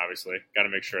reason, obviously, got to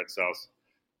make sure it sells.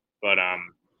 But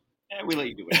we let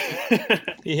you do it.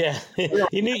 Yeah,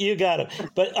 you got it.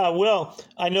 But Will,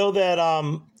 I know that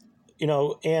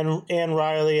Ann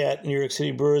Riley at New York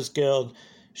City Brewers Guild,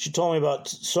 she told me about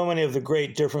so many of the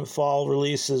great different fall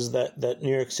releases that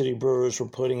New York City brewers were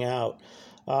putting out.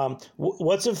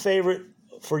 What's a favorite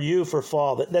for you for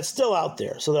fall that's still out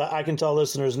there, so that I can tell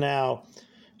listeners now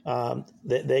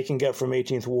that they can get from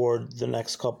 18th Ward the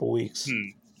next couple weeks?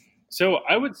 So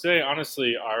I would say,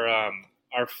 honestly,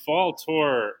 our fall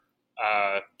tour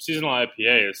seasonal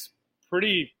IPA is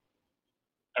pretty.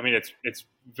 I mean, it's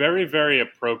very, very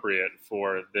appropriate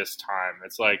for this time.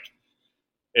 It's like,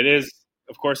 it is,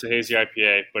 of course, a hazy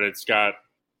IPA, but it's got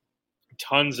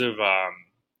tons of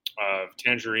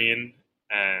tangerine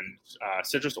and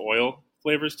citrus oil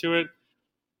flavors to it,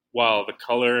 while the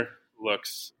color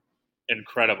looks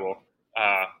incredible,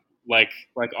 like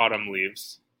autumn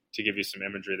leaves, to give you some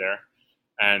imagery there.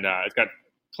 And it's got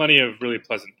plenty of really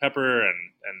pleasant pepper and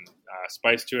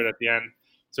spice to it at the end.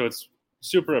 So it's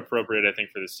super appropriate, I think,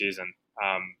 for this season.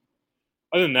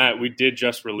 Other than that, we did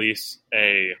just release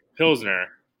a Pilsner,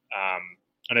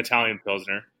 an Italian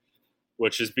Pilsner,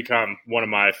 which has become one of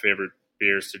my favorite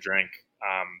beers to drink.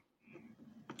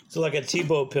 So like a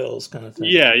Tebow Pills kind of thing.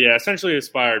 Yeah, essentially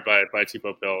inspired by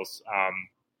Tebow Pills.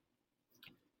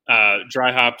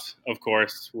 Dry hopped, of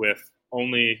course, with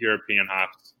only European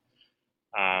hops.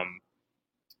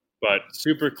 But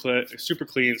super clean,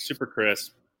 super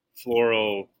crisp,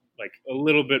 floral, like a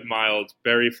little bit mild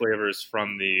berry flavors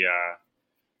from the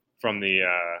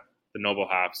noble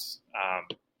hops.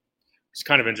 It's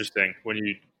kind of interesting when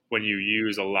you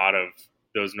use a lot of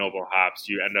those noble hops,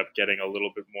 you end up getting a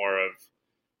little bit more of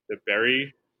the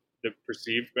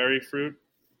perceived berry fruit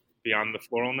beyond the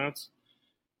floral notes.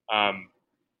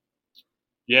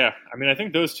 Yeah, I mean, I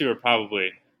think those two are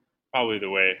probably the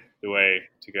way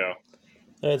to go.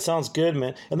 It sounds good,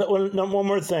 man. And one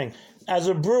more thing. As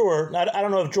a brewer, I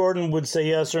don't know if Jordan would say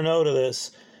yes or no to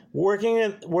this. Working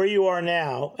at where you are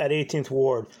now at 18th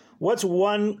Ward, what's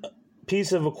one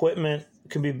piece of equipment,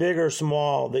 could be big or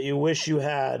small, that you wish you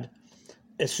had,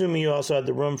 assuming you also had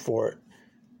the room for it,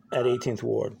 at 18th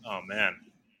Ward? Oh, man.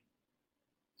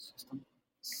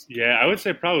 Yeah, I would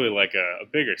say probably like a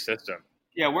bigger system.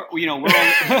 Yeah, we're only,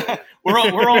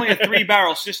 we're only a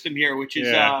 3-barrel system here, which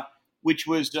is which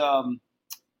was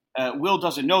Will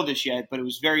doesn't know this yet, but it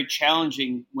was very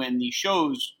challenging when the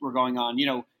shows were going on.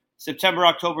 September,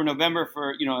 October, November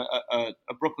for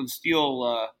a Brooklyn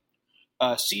Steel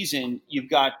season. You've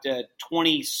got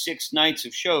 26 nights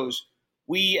of shows.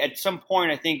 We at some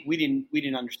point, I think we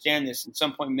didn't understand this. At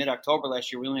some point, mid-October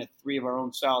last year, we only had 3 of our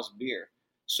own styles of beer.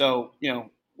 So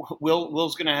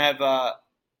Will's going to have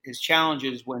his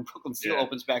challenges when Brooklyn Steel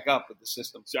opens back up with the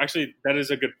system. So actually, that is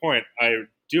a good point. I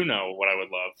do know what I would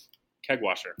love: keg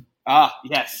washer. Ah,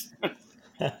 yes.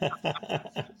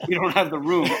 We don't have the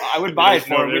room. I would buy it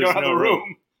for him. We don't have the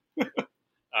room.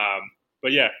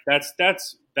 But yeah, that's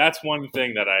one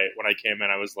thing that when I came in,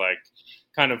 I was like,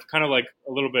 kind of like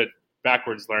a little bit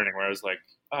backwards learning, where I was like,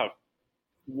 oh,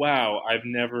 wow, I've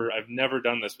never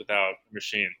done this without a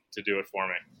machine to do it for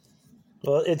me.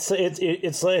 Well,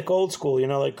 it's like old school,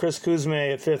 like Chris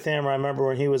Kuzme at Fifth Hammer. I remember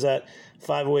when he was at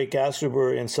 508 Gastro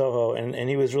Brewery in Soho, and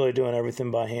he was really doing everything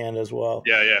by hand as well.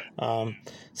 Yeah.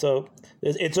 So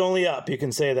it's only up. You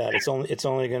can say that. It's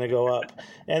only going to go up.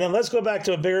 And then let's go back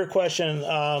to a bigger question.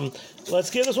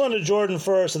 Let's give this one to Jordan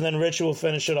first, and then Richard will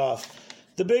finish it off.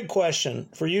 The big question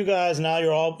for you guys now: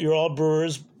 you're all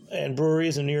brewers and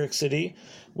breweries in New York City,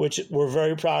 which we're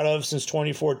very proud of. Since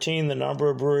 2014, the number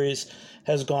of breweries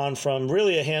has gone from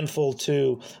really a handful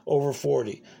to over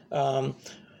 40.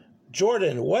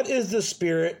 Jordan, what is the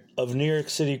spirit of New York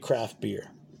City craft beer?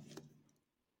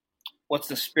 What's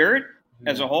the spirit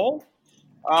as a whole?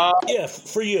 Yeah,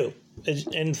 for you.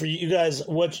 And for you guys,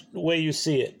 what way you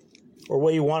see it or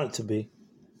way you want it to be?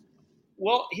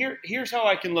 Well, here's how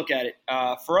I can look at it.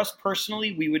 For us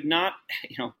personally, we would not,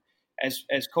 as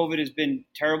COVID has been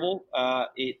terrible,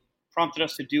 it prompted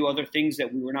us to do other things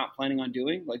that we were not planning on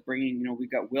doing, like bringing, we've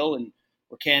got Will and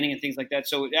we're canning and things like that.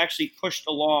 So it actually pushed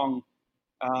along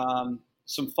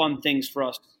some fun things for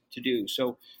us to do.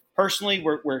 So personally,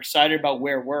 we're excited about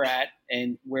where we're at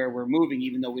and where we're moving,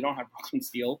 even though we don't have Brooklyn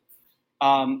Steel.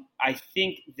 I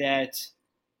think that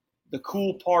the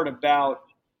cool part about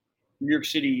New York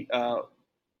City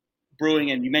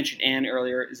brewing, and you mentioned Ann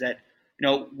earlier, is that,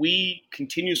 we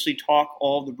continuously talk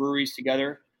all of the breweries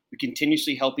together. We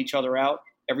continuously help each other out.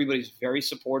 Everybody's very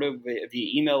supportive via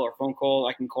email or phone call.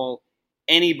 I can call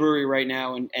any brewery right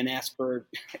now and ask for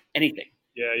anything.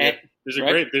 Yeah. There's a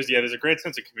great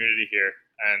sense of community here,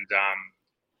 and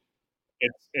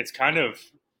it's kind of,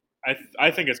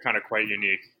 I think it's kind of quite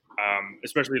unique,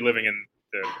 especially living in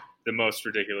the most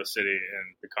ridiculous city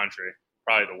in the country,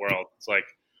 probably the world. It's like,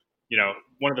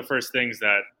 one of the first things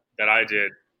that I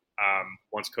did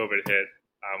once COVID hit,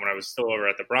 when I was still over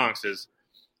at the Bronx, is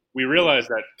we realized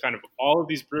that kind of all of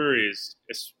these breweries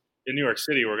in New York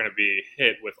City were going to be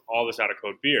hit with all this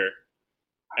out-of-code beer.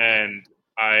 And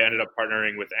I ended up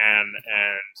partnering with Ann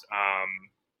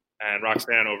and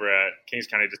Roxanne over at Kings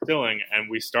County Distilling, and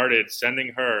we started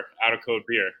sending her out-of-code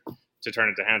beer to turn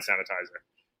into hand sanitizer.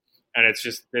 And it's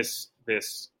just this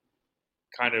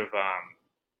kind of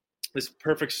this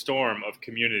perfect storm of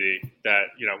community that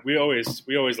we always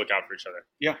look out for each other.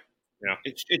 Yeah,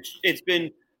 it's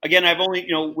been. Again, I've only,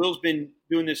 Will's been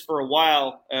doing this for a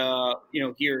while,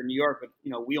 here in New York,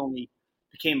 but, we only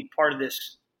became part of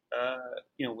this,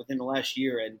 within the last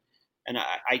year. And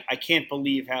I can't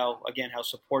believe how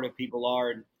supportive people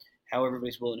are and how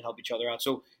everybody's willing to help each other out.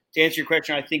 So to answer your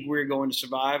question, I think we're going to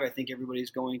survive. I think everybody's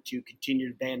going to continue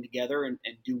to band together and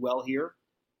do well here.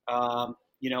 And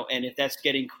if that's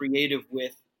getting creative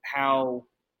with how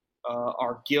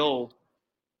our guild,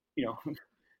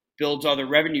 builds other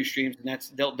revenue streams, and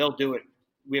they'll do it.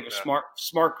 We have a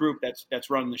smart group that's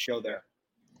running the show there.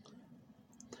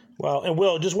 Wow. And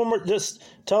Will, just one more, just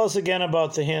tell us again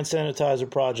about the hand sanitizer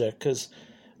project, because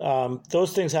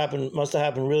those things must have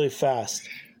happened really fast.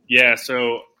 Yeah.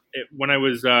 So when I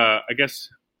was, I guess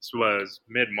this was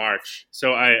mid-March.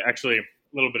 So I actually, a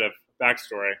little bit of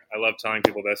backstory. I love telling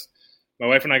people this. My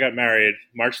wife and I got married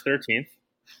March 13th,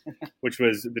 which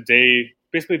was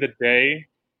basically the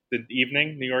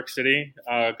evening New York City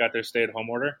got their stay-at-home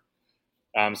order.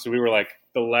 So we were like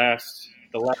the last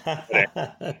day.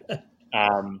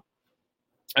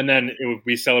 And then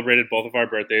we celebrated both of our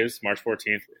birthdays, March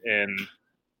 14th,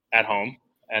 at home.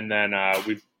 And then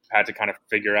we had to kind of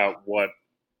figure out what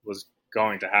was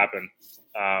going to happen.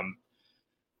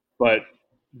 But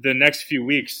the next few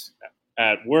weeks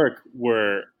at work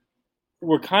were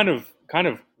kind of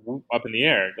up in the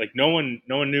air. Like no one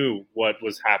knew what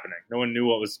was happening. No one knew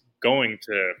what was going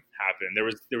to happen. There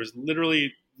was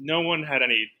literally no one had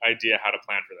any idea how to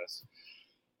plan for this.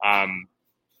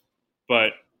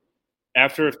 But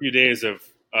after a few days of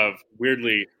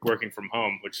weirdly working from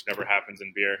home, which never happens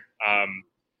in beer,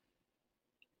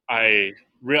 I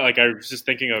was just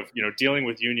thinking of, dealing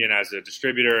with Union as a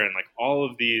distributor, and like all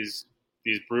of these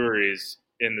breweries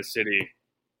in the city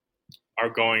are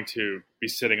going to be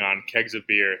sitting on kegs of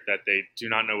beer that they do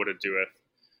not know what to do with,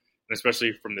 and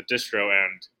especially from the distro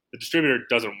end, the distributor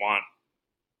doesn't want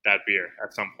that beer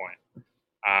at some point.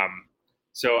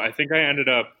 So I think I ended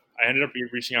up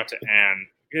reaching out to Anne,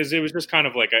 because it was just kind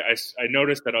of like I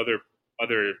noticed that other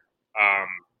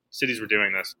cities were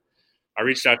doing this. I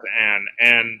reached out to Anne.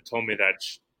 Anne told me that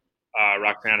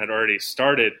Roxanne had already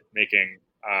started making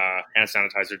hand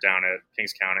sanitizer down at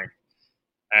Kings County,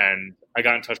 and I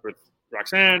got in touch with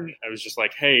Roxanne. I was just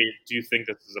like, "Hey, do you think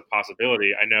this is a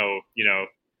possibility? I know,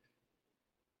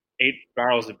 8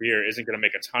 barrels of beer isn't going to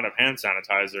make a ton of hand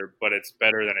sanitizer, but it's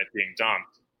better than it being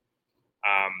dumped."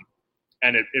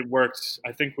 And it worked.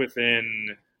 I think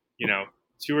within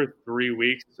 2 or 3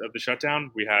 weeks of the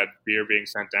shutdown, we had beer being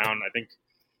sent down. I think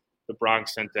the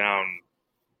Bronx sent down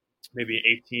maybe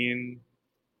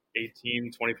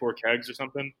 24 kegs or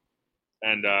something.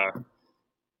 And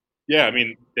yeah, I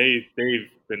mean, they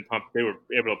were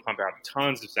able to pump out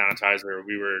tons of sanitizer.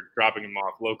 We were dropping them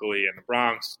off locally in the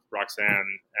Bronx. Roxanne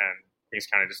and Kings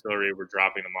County Distillery were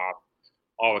dropping them off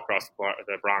all across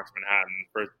the Bronx, Manhattan,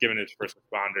 giving it to first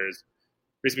responders,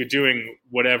 basically doing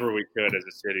whatever we could as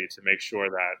a city to make sure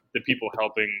that the people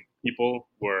helping people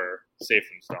were safe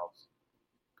themselves.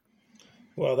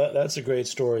 Well, that's a great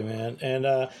story, man. And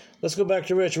let's go back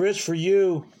to Rich. Rich, for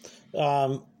you,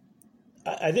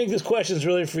 I think this question is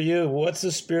really for you. What's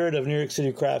the spirit of New York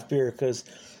City craft beer? Because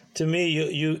to me,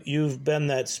 you've been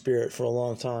that spirit for a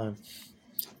long time.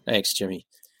 Thanks, Jimmy.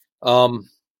 I'm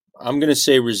going to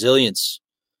say resilience.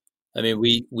 I mean,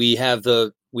 we have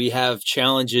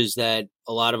challenges that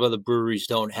a lot of other breweries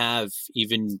don't have,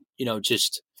 even,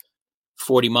 just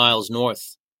 40 miles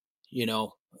north,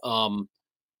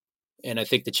 and I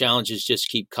think the challenges just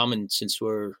keep coming since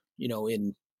we're,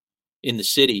 in the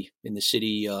city, with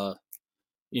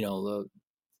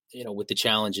the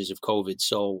challenges of COVID.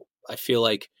 So I feel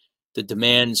like the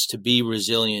demands to be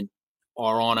resilient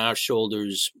are on our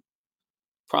shoulders,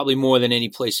 probably more than any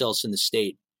place else in the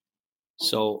state.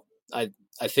 So I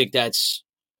think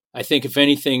if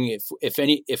anything,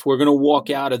 if we're going to walk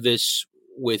out of this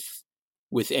with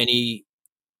any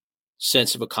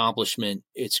sense of accomplishment,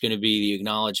 it's going to be the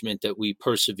acknowledgement that we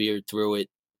persevered through it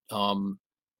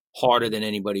harder than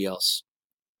anybody else.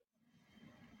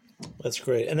 That's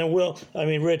great. And then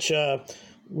Rich,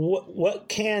 what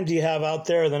can do you have out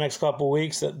there the next couple of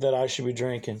weeks that I should be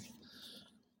drinking?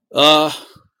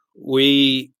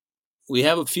 We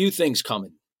have a few things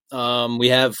coming. We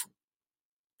have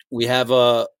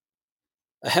a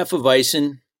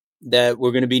Hefeweizen that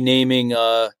we're going to be naming.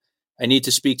 I need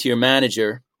to speak to your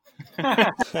manager.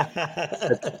 It's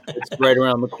right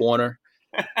around the corner.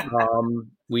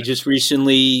 We just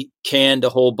recently canned a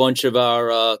whole bunch of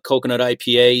our coconut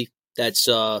IPA that's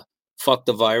fuck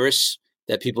the virus,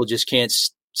 that people just can't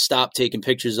stop taking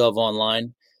pictures of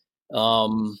online.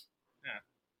 I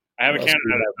have a can of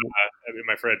that in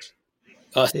my fridge.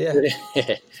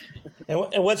 Yeah.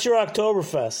 And what's your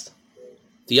Oktoberfest?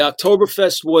 The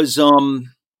Oktoberfest was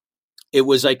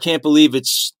I can't believe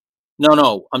it's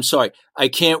no, I'm sorry. I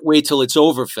can't wait till it's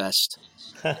Overfest.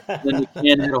 Then the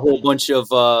can had a whole bunch of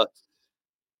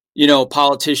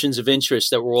politicians of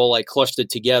interest that were all like clustered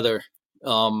together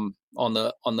on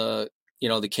the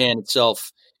the can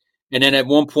itself. And then at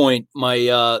one point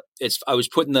I was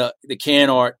putting the can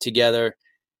art together,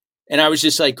 and I was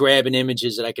just like grabbing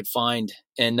images that I could find,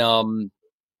 and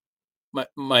my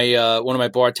one of my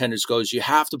bartenders goes, "You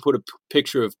have to put a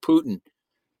picture of Putin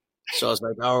So I was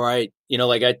like, all right,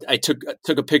 like I took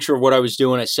a picture of what I was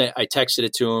doing. I texted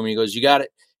it to him. He goes, you got it.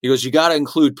 He goes, you got to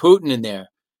include Putin in there.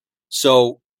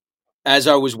 So as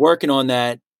I was working on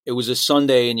that, it was a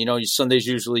Sunday, and Sunday's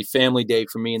usually family day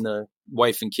for me and the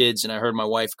wife and kids. And I heard my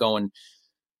wife going,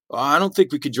 I don't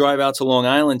think we could drive out to Long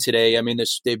Island today. I mean,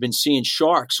 they've been seeing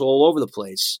sharks all over the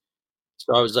place.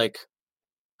 So I was like,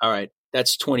 all right,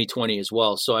 that's 2020 as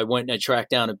well. So I went and I tracked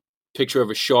down a picture of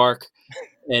a shark.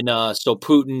 And so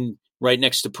Putin, right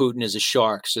next to Putin is a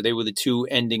shark. So they were the two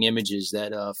ending images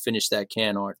that finished that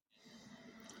can art.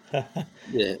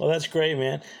 Yeah. Well, that's great,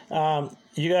 man.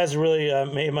 You guys really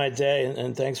made my day,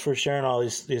 and thanks for sharing all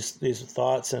these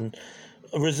thoughts and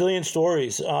resilient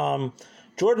stories.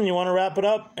 Jordan, you want to wrap it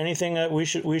up? Anything that we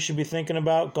should be thinking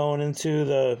about going into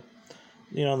the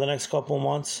next couple of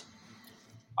months?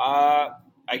 I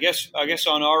guess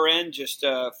on our end, just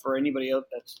for anybody else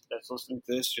that's listening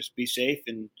to this, just be safe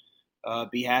and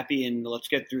be happy, and let's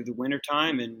get through the winter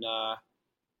time, and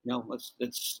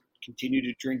let's continue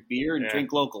to drink beer and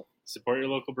drink local. Support your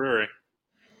local brewery.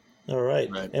 All right.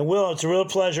 And Will, it's a real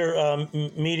pleasure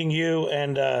meeting you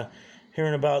and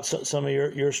hearing about some of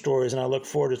your stories, and I look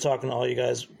forward to talking to all you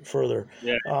guys further.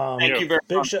 Yeah. Thank you very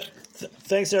much.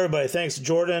 Thanks, everybody. Thanks,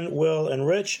 Jordan, Will, and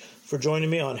Rich, for joining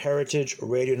me on Heritage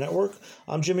Radio Network.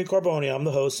 I'm Jimmy Carboni. I'm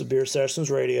the host of Beer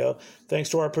Sessions Radio. Thanks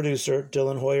to our producer,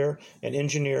 Dylan Hoyer, and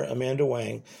engineer, Amanda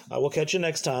Wang. We'll catch you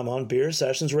next time on Beer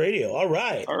Sessions Radio. All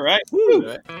right. All right. Woo.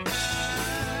 All right.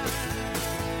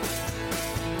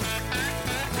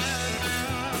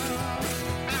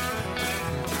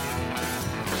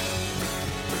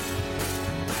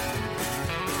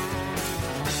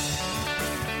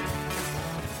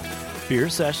 Beer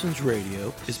Sessions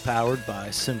Radio is powered by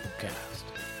Simplecast.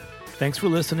 Thanks for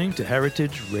listening to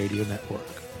Heritage Radio Network,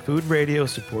 food radio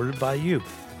supported by you.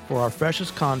 For our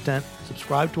freshest content,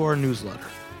 subscribe to our newsletter.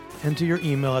 Enter your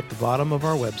email at the bottom of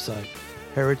our website,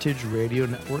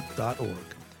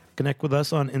 heritageradionetwork.org. Connect with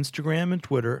us on Instagram and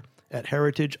Twitter at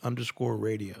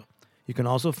heritage_radio. You can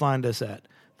also find us at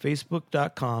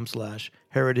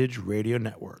facebook.com/Heritage Radio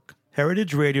Network.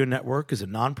 Heritage Radio Network is a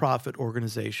nonprofit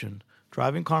organization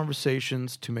driving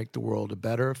conversations to make the world a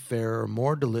better, fairer,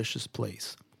 more delicious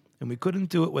place. And we couldn't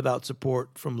do it without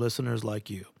support from listeners like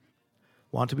you.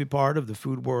 Want to be part of the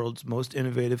food world's most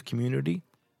innovative community?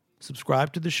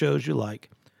 Subscribe to the shows you like.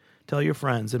 Tell your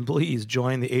friends, and please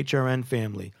join the HRN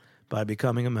family by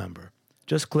becoming a member.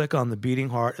 Just click on the beating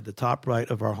heart at the top right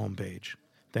of our homepage.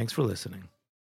 Thanks for listening.